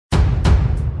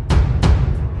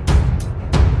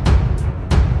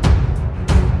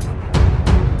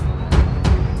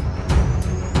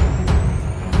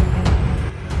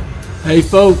Hey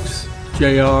folks,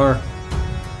 JR,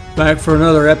 back for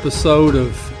another episode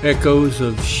of Echoes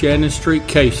of Shannon Street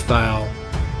Case File.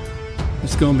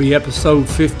 It's going to be episode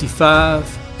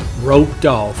 55, Roped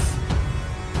Off.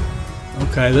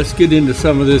 Okay, let's get into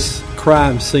some of this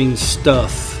crime scene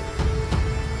stuff.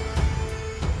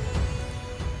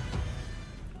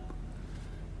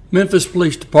 Memphis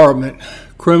Police Department,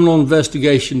 Criminal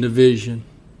Investigation Division,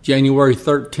 January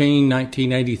 13,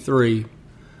 1983.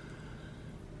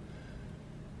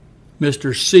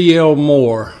 Mr. C.L.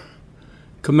 Moore,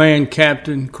 Command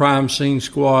Captain, Crime Scene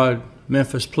Squad,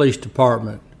 Memphis Police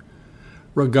Department,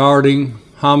 regarding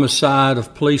homicide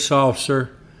of police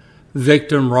officer,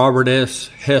 victim Robert S.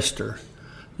 Hester,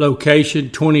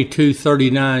 location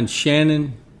 2239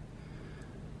 Shannon.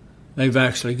 They've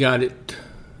actually got it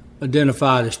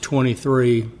identified as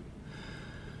 23. I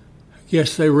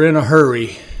guess they were in a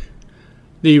hurry.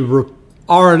 The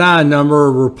R&I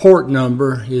number, report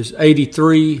number, is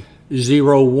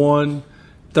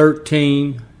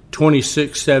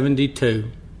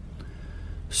 8301132672.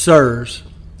 Sirs,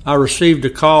 I received a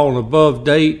call on above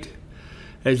date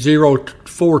at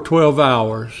 0412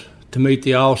 hours to meet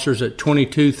the officers at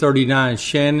 2239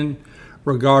 Shannon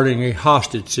regarding a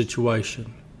hostage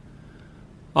situation.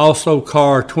 Also,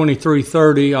 car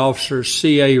 2330, officers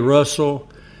C.A. Russell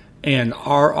and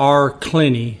R.R.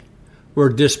 Clenny were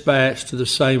dispatched to the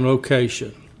same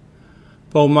location.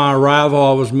 Upon my arrival,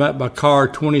 I was met by car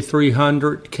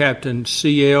 2300, Captain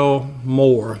C.L.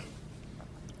 Moore.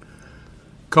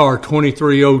 Car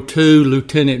 2302,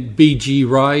 Lieutenant B.G.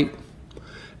 Wright,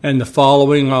 and the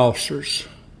following officers: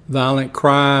 Violent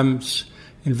Crimes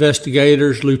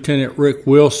Investigators, Lieutenant Rick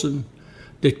Wilson,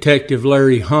 Detective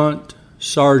Larry Hunt,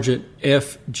 Sergeant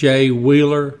F.J.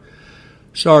 Wheeler,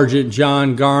 Sergeant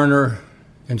John Garner,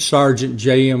 and Sergeant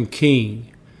J.M.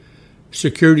 King.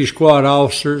 Security Squad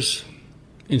officers: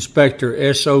 Inspector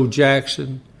S.O.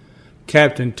 Jackson,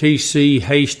 Captain T.C.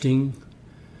 Hastings,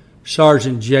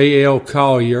 Sergeant J.L.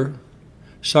 Collier,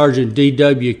 Sergeant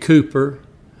D.W. Cooper,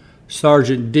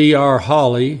 Sergeant D.R.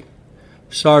 Hawley,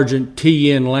 Sergeant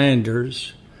T.N.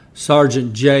 Landers,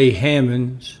 Sergeant J.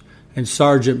 Hammonds, and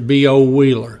Sergeant B.O.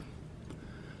 Wheeler.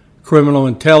 Criminal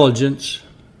Intelligence: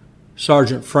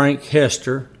 Sergeant Frank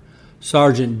Hester,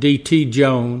 Sergeant D.T.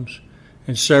 Jones,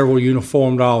 and several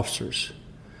uniformed officers.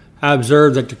 I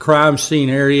observed that the crime scene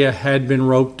area had been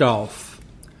roped off.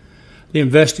 The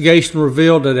investigation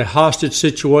revealed that a hostage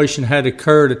situation had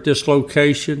occurred at this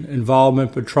location involving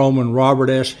Patrolman Robert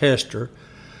S. Hester,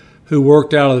 who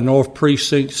worked out of the North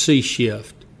Precinct C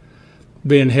shift,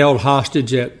 being held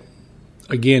hostage at,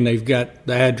 again, they've got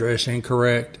the address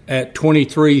incorrect, at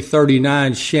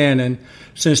 2339 Shannon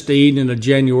since the evening of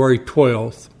January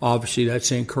 12th. Obviously,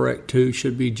 that's incorrect too.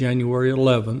 Should be January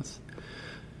 11th.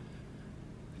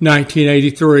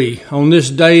 1983. On this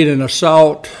date, an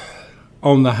assault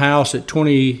on the house at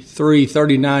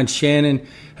 2339 Shannon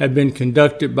had been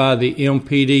conducted by the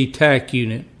MPD TAC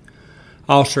unit.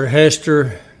 Officer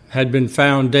Hester had been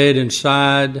found dead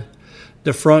inside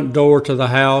the front door to the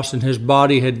house, and his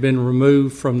body had been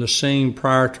removed from the scene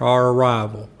prior to our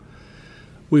arrival.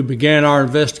 We began our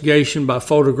investigation by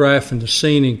photographing the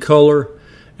scene in color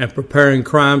and preparing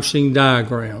crime scene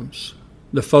diagrams.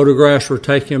 The photographs were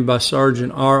taken by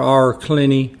Sergeant R.R.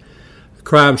 Clenny. The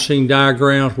crime scene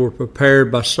diagrams were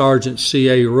prepared by Sergeant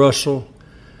C.A. Russell,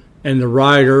 and the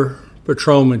writer,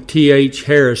 Patrolman T.H.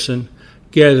 Harrison,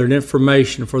 gathered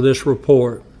information for this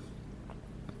report.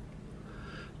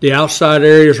 The outside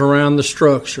areas around the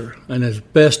structure, an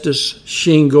asbestos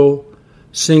shingle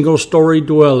single-story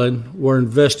dwelling, were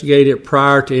investigated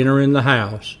prior to entering the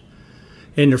house.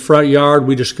 In the front yard,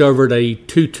 we discovered a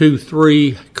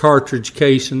 .223 cartridge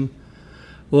casing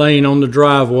laying on the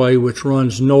driveway, which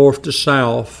runs north to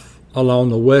south along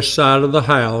the west side of the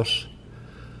house,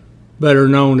 better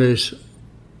known as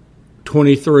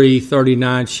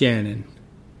 2339 Shannon.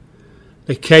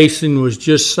 The casing was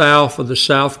just south of the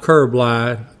south curb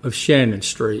line of Shannon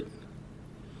Street.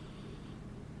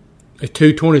 A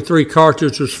 .223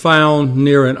 cartridge was found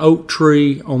near an oak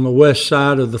tree on the west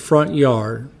side of the front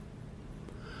yard.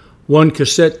 One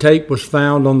cassette tape was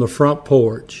found on the front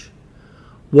porch.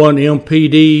 One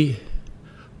MPD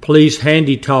police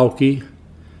handy-talkie,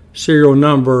 serial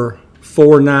number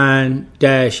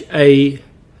 49-A,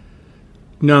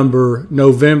 number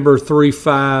November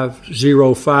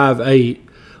 35058,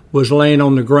 was laying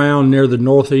on the ground near the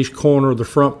northeast corner of the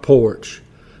front porch.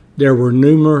 There were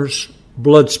numerous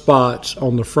blood spots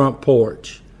on the front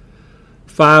porch.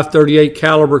 5.38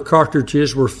 caliber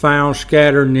cartridges were found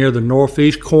scattered near the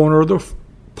northeast corner of the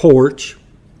porch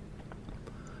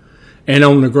and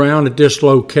on the ground at this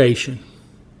location.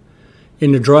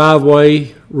 In the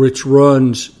driveway, which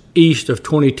runs east of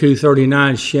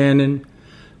 2239 Shannon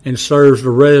and serves the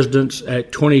residents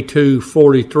at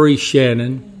 2243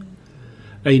 Shannon,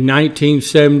 a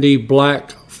 1970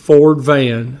 black Ford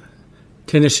van,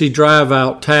 Tennessee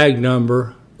drive-out tag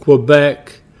number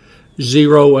Quebec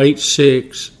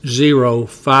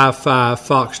 086055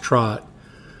 Foxtrot,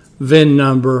 VIN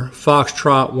number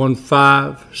Foxtrot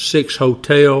 156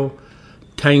 Hotel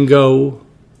Tango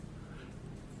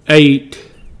 8,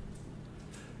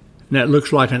 and that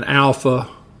looks like an Alpha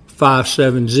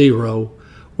 570,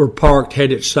 were parked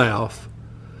headed south.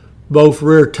 Both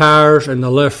rear tires and the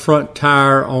left front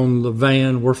tire on the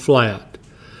van were flat.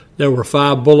 There were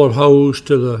 5 bullet holes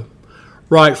to the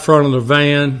right front of the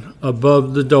van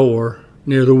above the door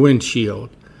near the windshield.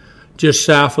 Just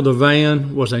south of the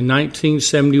van was a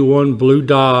 1971 blue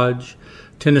Dodge,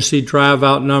 Tennessee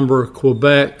drive-out number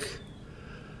Quebec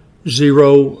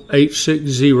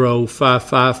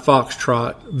 086055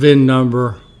 Foxtrot, VIN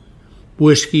number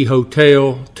Whiskey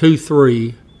Hotel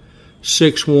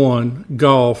 2361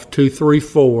 Golf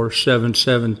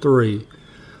 234773.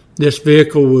 This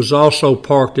vehicle was also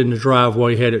parked in the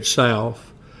driveway headed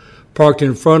south. Parked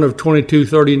in front of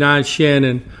 2239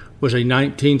 Shannon was a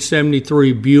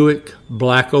 1973 Buick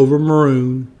black over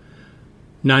maroon,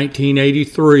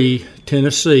 1983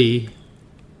 Tennessee.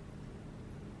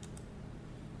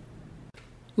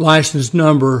 License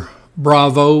number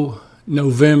Bravo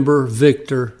November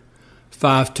Victor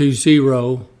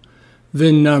 520,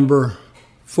 VIN number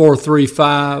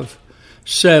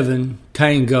 4357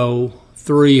 Tango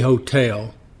 3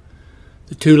 Hotel.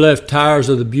 The 2 left tires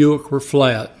of the Buick were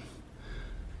flat.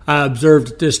 I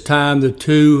observed at this time the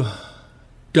 2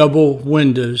 double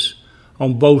windows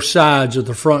on both sides of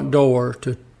the front door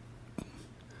to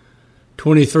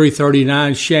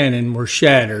 2339 Shannon were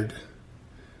shattered.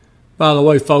 By the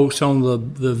way, folks, on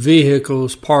the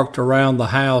vehicles parked around the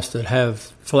house that have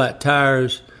flat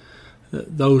tires,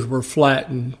 those were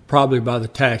flattened probably by the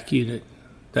TAC unit.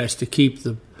 That's to keep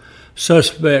the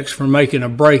suspects from making a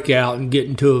breakout and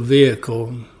getting to a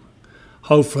vehicle.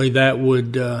 Hopefully that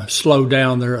would slow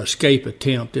down their escape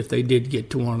attempt if they did get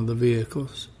to one of the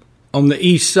vehicles. On the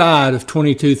east side of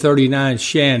 2239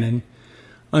 Shannon,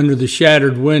 under the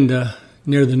shattered window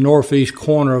near the northeast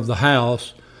corner of the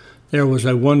house, there was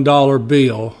a $1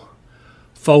 bill,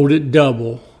 folded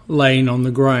double, laying on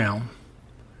the ground.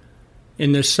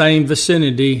 In the same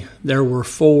vicinity, there were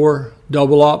 4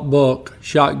 double-aught buck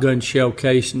shotgun shell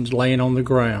casings laying on the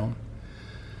ground.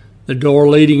 The door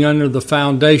leading under the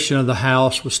foundation of the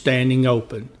house was standing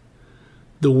open.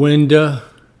 The window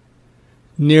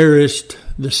nearest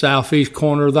the southeast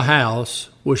corner of the house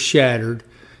was shattered,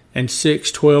 and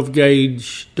 6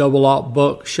 12-gauge double-aught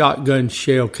buck shotgun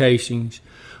shell casings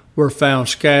were found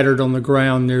scattered on the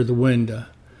ground near the window.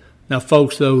 Now,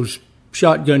 folks, those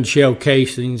shotgun shell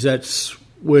casings, that's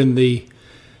when the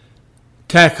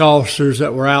TAC officers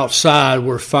that were outside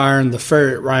were firing the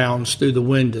ferret rounds through the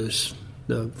windows.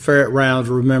 The ferret rounds,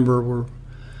 remember,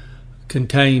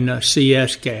 contain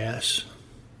CS gas.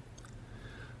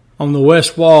 On the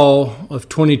west wall of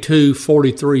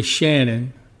 2243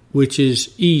 Shannon, which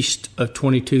is east of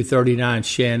 2239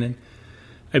 Shannon,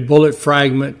 a bullet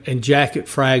fragment and jacket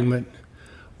fragment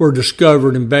were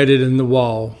discovered embedded in the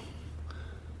wall.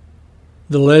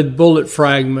 The lead bullet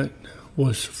fragment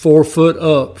was 4 foot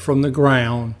up from the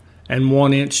ground and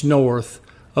 1 inch north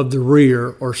of the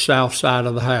rear or south side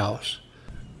of the house.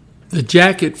 The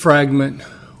jacket fragment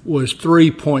was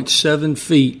 3.7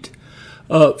 feet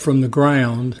up from the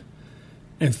ground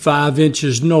and 5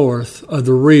 inches north of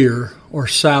the rear or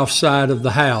south side of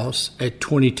the house at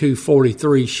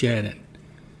 2243 Shannon.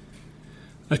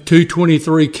 A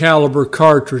 .223 caliber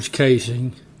cartridge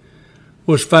casing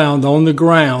was found on the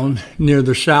ground near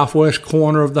the southwest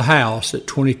corner of the house at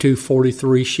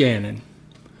 2243 Shannon.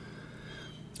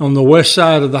 On the west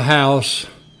side of the house,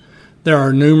 there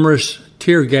are numerous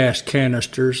tear gas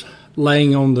canisters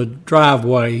laying on the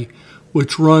driveway,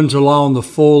 which runs along the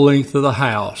full length of the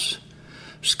house.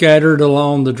 Scattered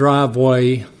along the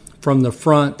driveway from the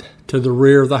front to the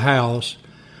rear of the house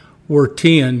were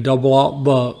 10 double-aught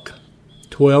buck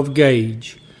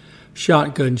 12-gauge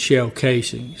shotgun shell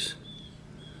casings.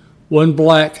 1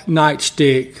 black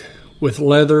nightstick with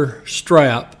leather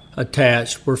strap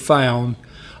attached were found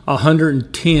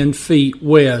 110 feet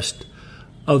west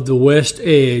of the west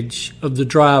edge of the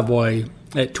driveway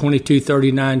at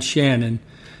 2239 Shannon,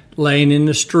 laying in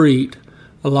the street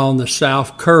along the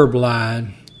south curb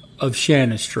line of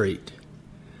Shannon Street.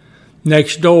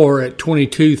 Next door at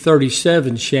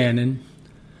 2237 Shannon,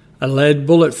 a lead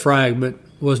bullet fragment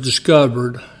was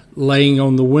discovered laying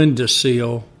on the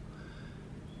windowsill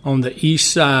on the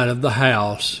east side of the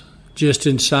house, just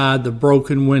inside the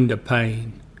broken window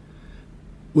pane,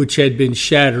 which had been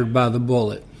shattered by the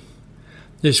bullet.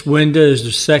 This window is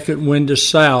the second window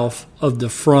south of the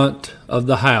front of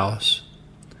the house.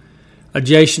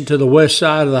 Adjacent to the west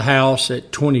side of the house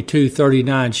at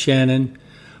 2239 Shannon,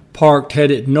 parked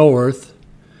headed north,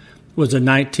 was a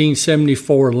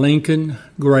 1974 Lincoln,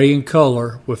 gray in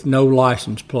color, with no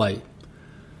license plate.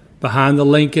 Behind the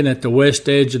Lincoln at the west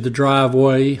edge of the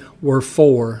driveway were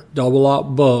 4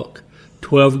 double-aught buck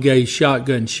 12-gauge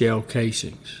shotgun shell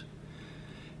casings.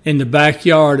 In the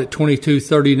backyard at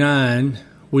 2239,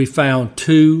 we found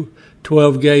 2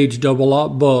 12-gauge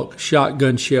double-aught buck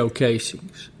shotgun shell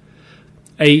casings.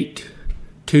 8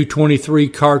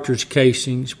 .223 cartridge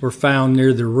casings were found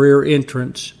near the rear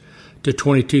entrance to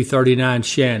 2239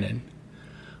 Shannon.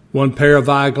 1 pair of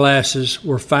eyeglasses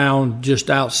were found just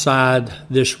outside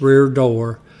this rear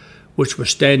door, which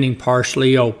was standing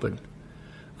partially open.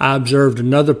 I observed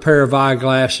another pair of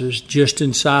eyeglasses just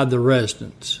inside the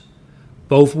residence.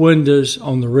 Both windows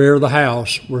on the rear of the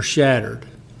house were shattered.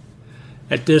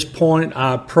 At this point,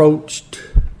 I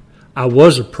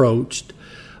was approached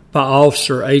by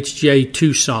Officer H.J.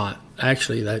 Toussaint.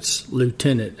 Actually, that's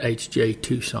Lieutenant H.J.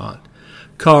 Toussaint,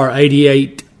 car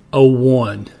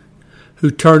 8801, who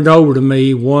turned over to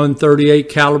me 1 .38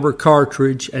 caliber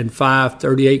cartridge and 5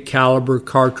 .38 caliber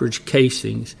cartridge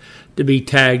casings to be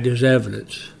tagged as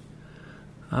evidence.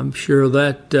 I'm sure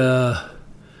that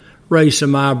raised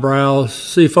some eyebrows.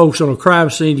 See, folks, on a crime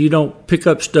scene, you don't pick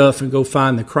up stuff and go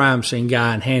find the crime scene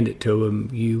guy and hand it to him.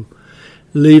 You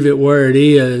leave it where it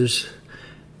is.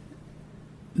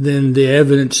 Then the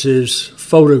evidence is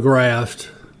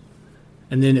photographed,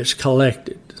 and then it's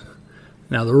collected.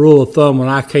 Now, the rule of thumb when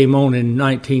I came on in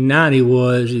 1990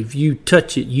 was if you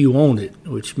touch it, you own it,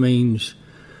 which means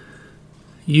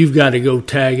you've got to go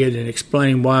tag it and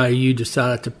explain why you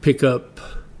decided to pick up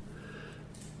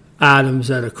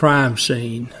items at a crime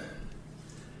scene.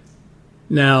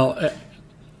 Now,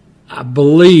 I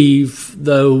believe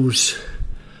those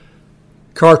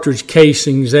cartridge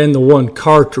casings and the 1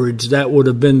 cartridge, that would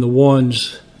have been the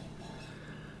ones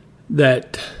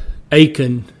that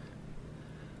Aiken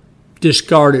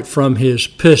discarded from his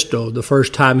pistol the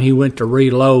first time he went to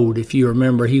reload. If you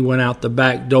remember, he went out the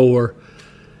back door,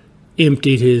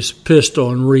 emptied his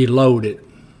pistol, and reloaded.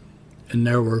 And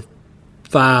there were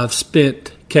 5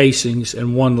 spent casings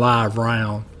and 1 live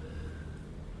round.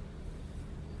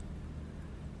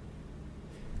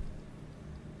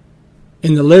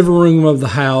 In the living room of the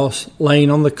house, laying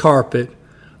on the carpet,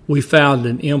 we found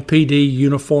an MPD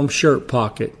uniform shirt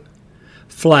pocket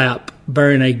flap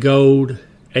bearing a gold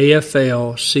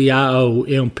AFL-CIO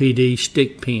MPD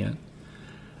stick pin.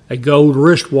 A gold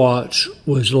wristwatch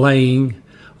was laying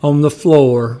on the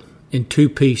floor in 2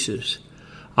 pieces.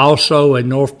 Also, a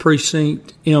North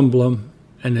Precinct emblem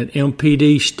and an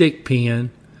MPD stick pin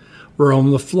were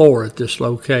on the floor at this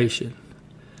location.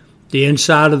 The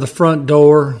inside of the front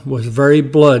door was very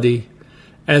bloody,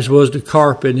 as was the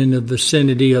carpet in the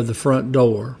vicinity of the front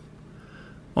door.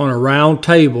 On a round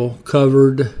table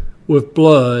covered with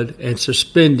blood and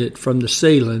suspended from the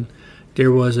ceiling,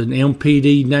 there was an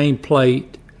MPD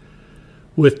nameplate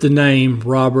with the name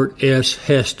Robert S.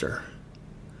 Hester.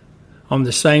 On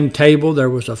the same table, there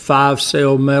was a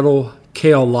 5-cell metal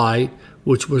Kel light,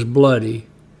 which was bloody.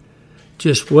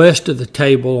 Just west of the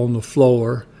table on the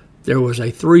floor, there was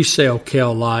a 3-cell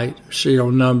Kel light, serial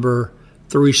number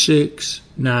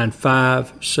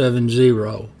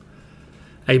 369570.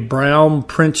 A brown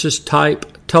Princess-type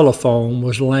telephone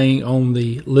was laying on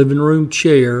the living room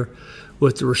chair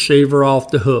with the receiver off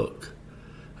the hook.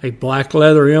 A black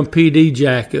leather MPD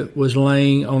jacket was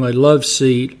laying on a love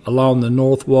seat along the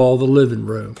north wall of the living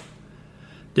room.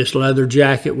 This leather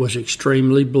jacket was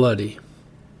extremely bloody.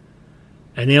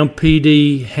 An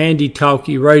MPD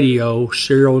handy-talkie radio,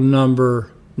 serial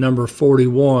number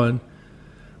 41,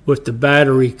 with the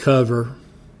battery cover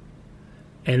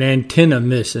and antenna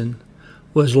missing,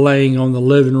 was laying on the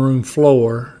living room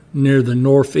floor near the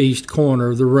northeast corner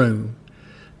of the room.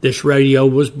 This radio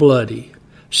was bloody.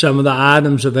 Some of the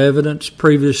items of evidence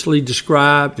previously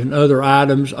described and other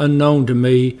items unknown to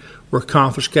me were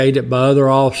confiscated by other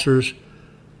officers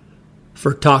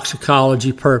for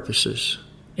toxicology purposes.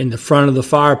 In the front of the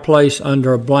fireplace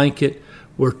under a blanket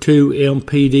were 2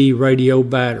 MPD radio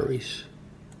batteries.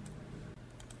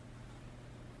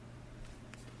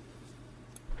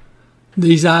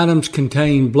 These items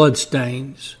contained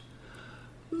bloodstains.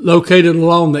 Located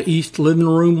along the east living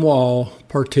room wall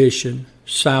partition,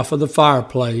 south of the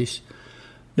fireplace,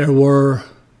 there was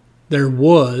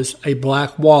a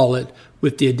black wallet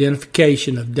with the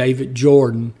identification of David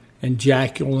Jordan and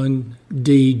Jacqueline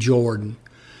D. Jordan.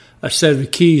 A set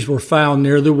of keys were found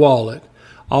near the wallet.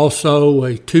 Also,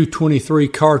 a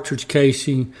 .223 cartridge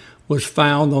casing was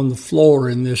found on the floor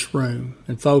in this room.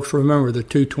 And folks, remember the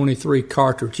 .223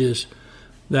 cartridges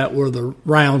that were the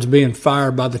rounds being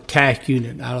fired by the TAC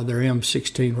unit out of their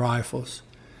M16 rifles.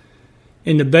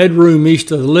 In the bedroom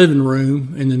east of the living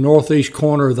room, in the northeast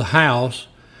corner of the house,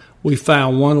 we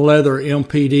found one leather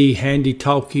MPD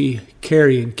handy-talkie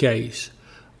carrying case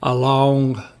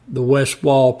along the west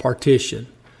wall partition.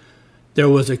 There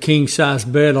was a king-size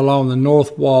bed along the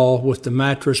north wall with the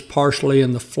mattress partially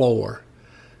in the floor.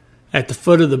 At the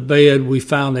foot of the bed, we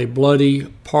found a bloody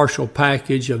partial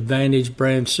package of Vantage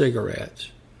brand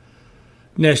cigarettes.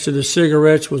 Next to the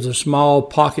cigarettes was a small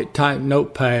pocket-type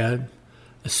notepad,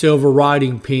 a silver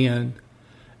writing pen,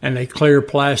 and a clear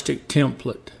plastic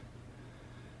template.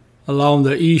 Along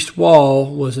the east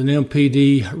wall was an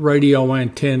MPD radio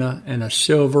antenna and a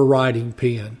silver writing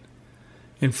pen.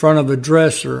 In front of a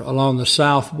dresser along the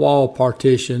south wall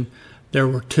partition, there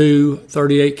were two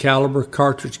 .38 caliber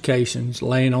cartridge casings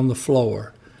laying on the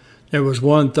floor. There was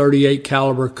one .38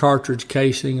 caliber cartridge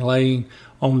casing laying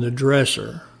on the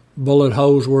dresser. Bullet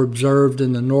holes were observed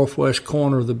in the northwest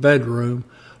corner of the bedroom,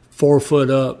 4 foot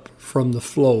up from the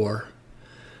floor.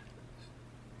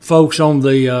 Folks, on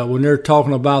the when they're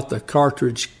talking about the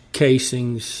cartridge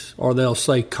casings, or they'll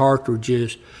say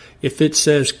cartridges, if it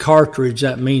says cartridge,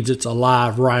 that means it's a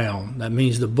live round. That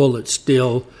means the bullet's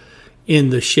still in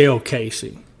the shell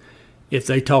casing. If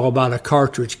they talk about a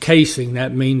cartridge casing,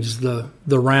 that means the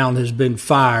round has been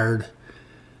fired.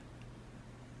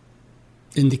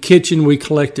 In the kitchen, we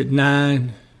collected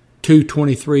 9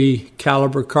 .223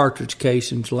 caliber cartridge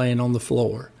casings laying on the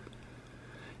floor.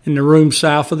 In the room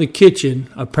south of the kitchen,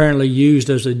 apparently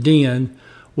used as a den,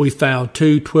 we found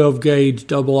 2 12-gauge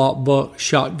double-aught buck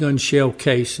shotgun shell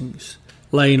casings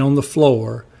laying on the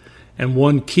floor and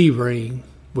one key ring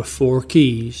with 4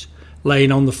 keys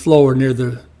laying on the floor near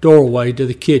the doorway to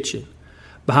the kitchen.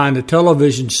 Behind the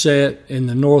television set in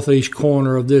the northeast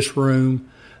corner of this room,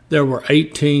 there were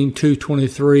 18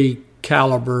 .223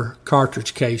 caliber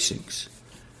cartridge casings.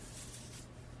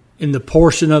 In the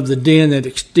portion of the den that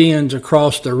extends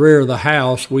across the rear of the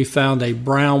house, we found a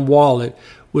brown wallet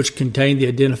which contained the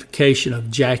identification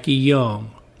of Jackie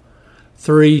Young.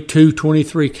 3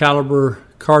 .223 caliber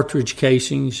cartridge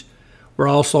casings were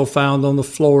also found on the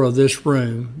floor of this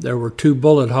room. There were 2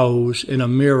 bullet holes in a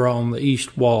mirror on the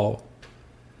east wall.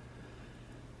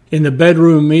 In the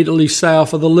bedroom immediately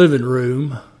south of the living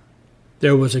room,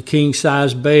 there was a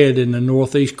king-size bed in the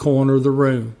northeast corner of the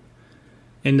room.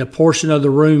 In the portion of the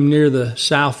room near the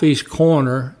southeast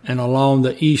corner and along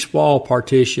the east wall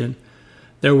partition,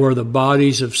 there were the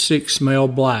bodies of 6 male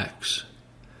blacks.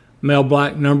 Male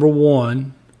black number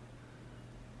 1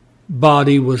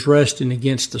 body was resting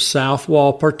against the south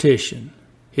wall partition.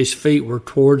 His feet were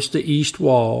towards the east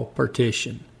wall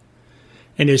partition,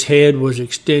 and his head was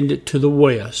extended to the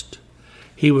west.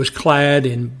 He was clad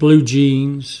in blue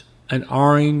jeans, an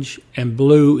orange and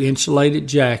blue insulated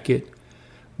jacket,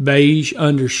 beige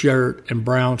undershirt, and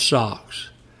brown socks.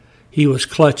 He was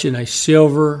clutching a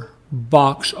silver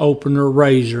box opener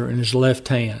razor in his left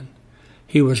hand.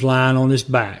 He was lying on his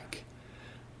back.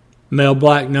 Male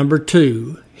black number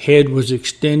 2, head was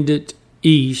extended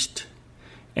east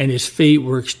and his feet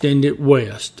were extended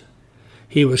west.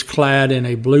 He was clad in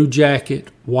a blue jacket,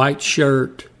 white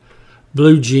shirt,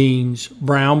 blue jeans,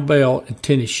 brown belt, and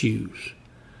tennis shoes.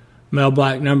 Male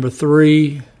black number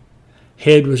 3,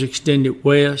 head was extended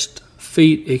west,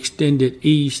 feet extended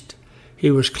east.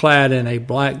 He was clad in a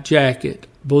black jacket,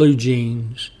 blue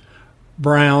jeans,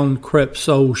 brown crepe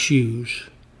sole shoes.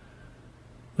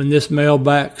 When this male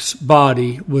black's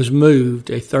body was moved,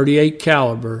 a .38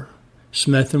 caliber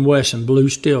Smith & Wesson blue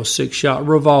steel 6-shot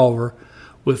revolver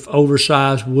with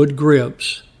oversized wood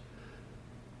grips,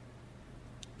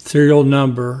 serial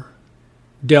number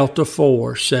Delta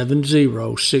 4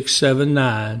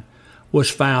 70679, was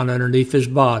found underneath his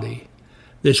body.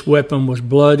 This weapon was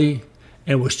bloody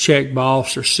and was checked by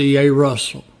Officer C.A.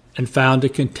 Russell and found to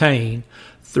contain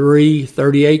 3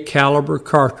 .38 caliber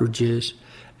cartridges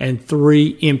and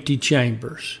 3 empty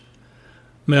chambers.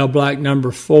 Male black number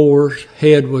 4's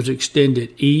head was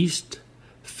extended east,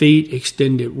 feet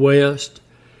extended west.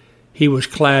 He was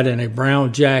clad in a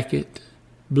brown jacket,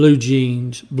 blue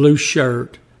jeans, blue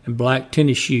shirt, and black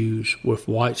tennis shoes with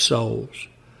white soles.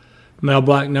 Male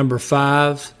black number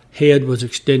 5's head was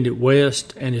extended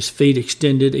west and his feet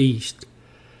extended east.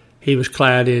 He was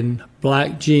clad in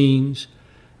black jeans,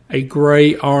 a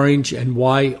gray, orange, and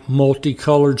white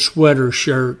multicolored sweater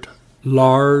shirt,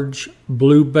 large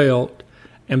blue belt,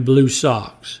 and blue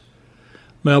socks.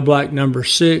 Male black number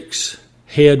 6,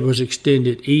 head was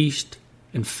extended east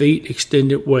and feet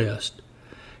extended west.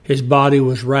 His body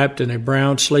was wrapped in a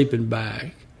brown sleeping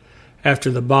bag.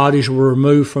 After the bodies were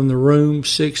removed from the room,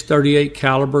 6 .38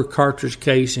 caliber cartridge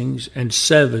casings and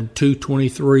 7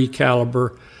 .223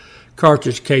 caliber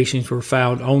cartridge casings were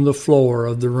found on the floor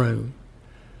of the room.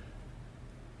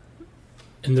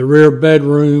 In the rear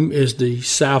bedroom is the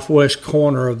southwest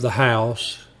corner of the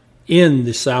house. In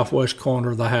the southwest corner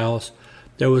of the house,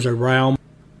 there was a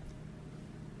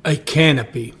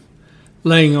canopy.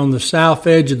 Laying on the south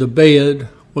edge of the bed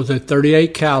was a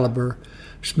 .38 caliber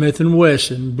Smith &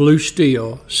 Wesson Blue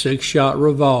Steel 6-shot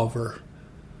revolver.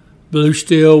 Blue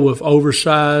Steel with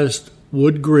oversized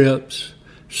wood grips,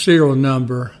 serial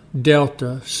number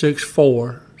Delta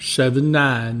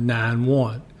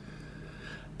 647991.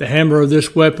 The hammer of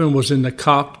this weapon was in the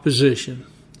cocked position.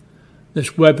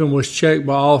 This weapon was checked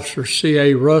by Officer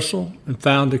C.A. Russell and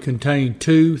found to contain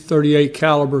 2 .38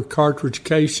 caliber cartridge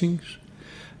casings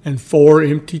and 4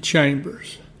 empty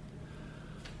chambers.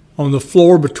 On the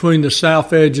floor between the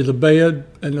south edge of the bed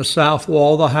and the south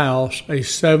wall of the house, a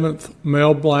 7th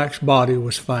male black's body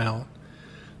was found.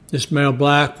 This male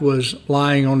black was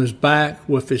lying on his back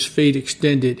with his feet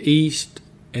extended east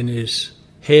and his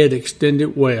head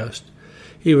extended west.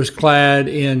 He was clad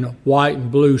in white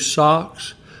and blue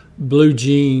socks, blue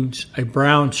jeans, a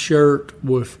brown shirt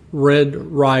with red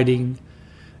writing,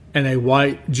 and a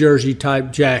white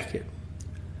jersey-type jacket.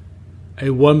 A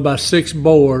 1x6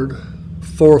 board,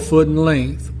 4 foot in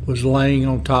length, was laying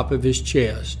on top of his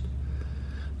chest.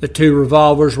 The 2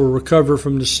 revolvers were recovered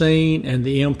from the scene, and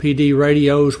the MPD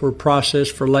radios were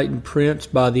processed for latent prints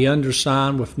by the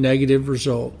undersigned with negative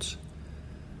results.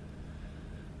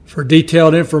 For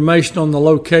detailed information on the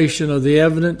location of the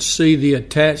evidence, see the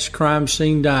attached crime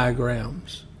scene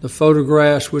diagrams. The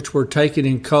photographs, which were taken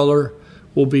in color,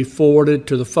 will be forwarded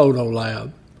to the photo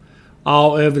lab.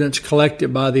 All evidence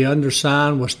collected by the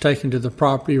undersigned was taken to the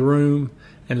property room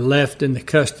and left in the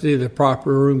custody of the property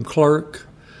room clerk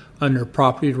under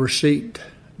property receipt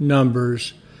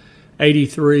numbers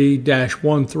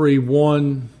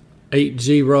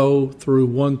 83-13180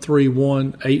 through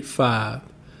 13185.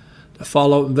 The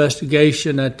follow-up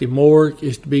investigation at the morgue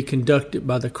is to be conducted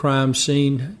by the crime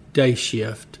scene day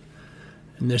shift.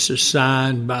 And this is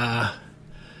signed by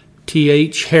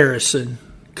T.H. Harrison.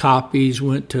 Copies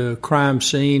went to crime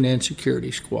scene and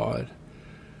security squad.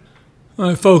 All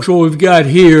right, folks, what we've got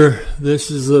here, this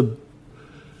is the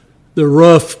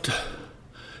roughed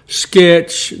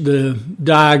sketch, the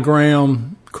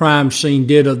diagram crime scene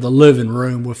did of the living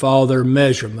room with all their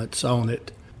measurements on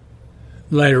it.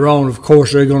 Later on, of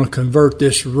course, they're going to convert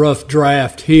this rough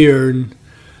draft here and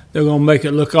they're going to make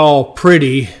it look all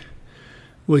pretty,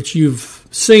 which you've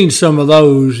seen some of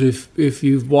those if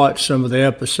you've watched some of the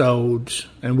episodes,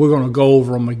 and we're going to go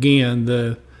over them again,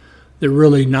 the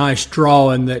really nice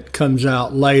drawing that comes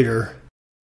out later.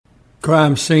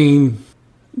 Crime scene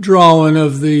drawing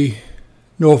of the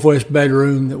northwest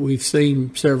bedroom that we've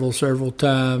seen several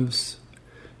times.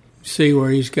 See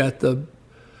where he's got the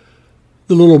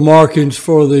little markings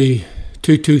for the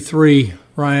 .223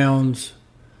 rounds,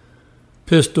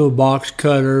 pistol, box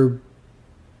cutter,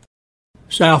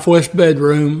 southwest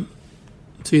bedroom.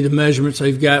 See the measurements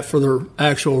they've got for the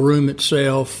actual room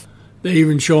itself. They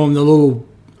even show them the little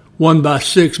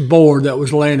 1x6 board that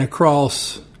was laying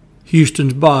across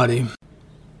Houston's body.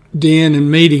 Den and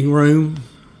meeting room.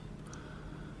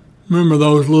 Remember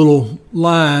those little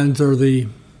lines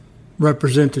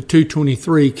represent the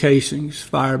 .223 casings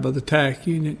fired by the TAC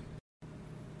unit.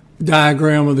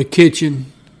 Diagram of the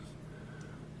kitchen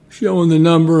showing the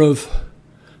number of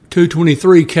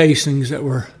 .223 casings that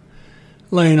were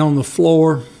laying on the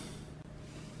floor.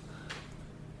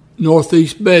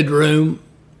 Northeast bedroom.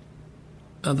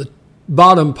 Now the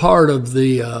bottom part of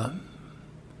the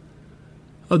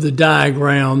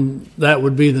diagram, that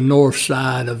would be the north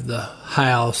side of the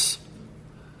house,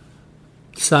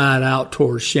 side out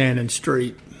towards Shannon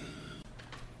Street.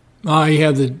 You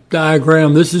have the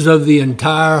diagram. This is of the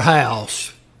entire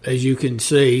house, as you can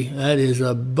see. That is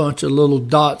a bunch of little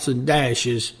dots and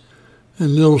dashes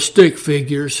and little stick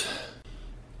figures.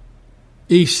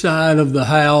 East side of the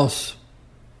house,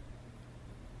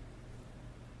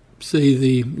 see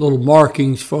the little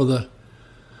markings for the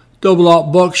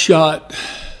double-aught buckshot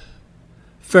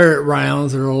ferret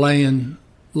rounds that are laying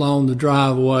along the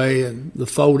driveway and the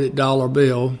folded dollar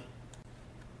bill.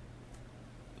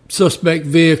 Suspect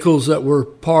vehicles that were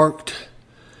parked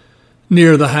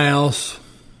near the house.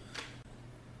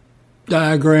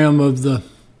 Diagram of the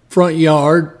front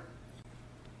yard.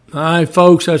 All right,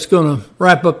 folks, that's going to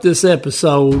wrap up this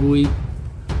episode. We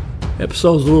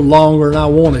episode's a little longer than I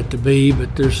want it to be,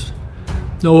 but there's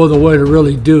no other way to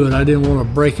really do it. I didn't want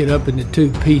to break it up into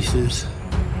two pieces.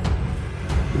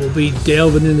 We'll be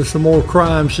delving into some more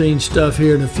crime scene stuff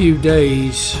here in a few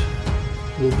days.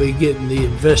 We'll be getting the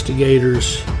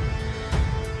investigators'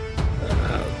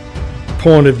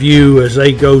 point of view as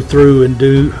they go through and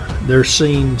do their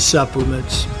scene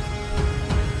supplements.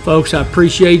 Folks, I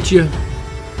appreciate you.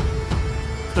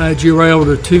 Glad you were able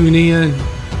to tune in.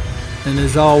 And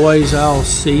as always, I'll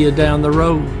see you down the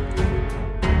road.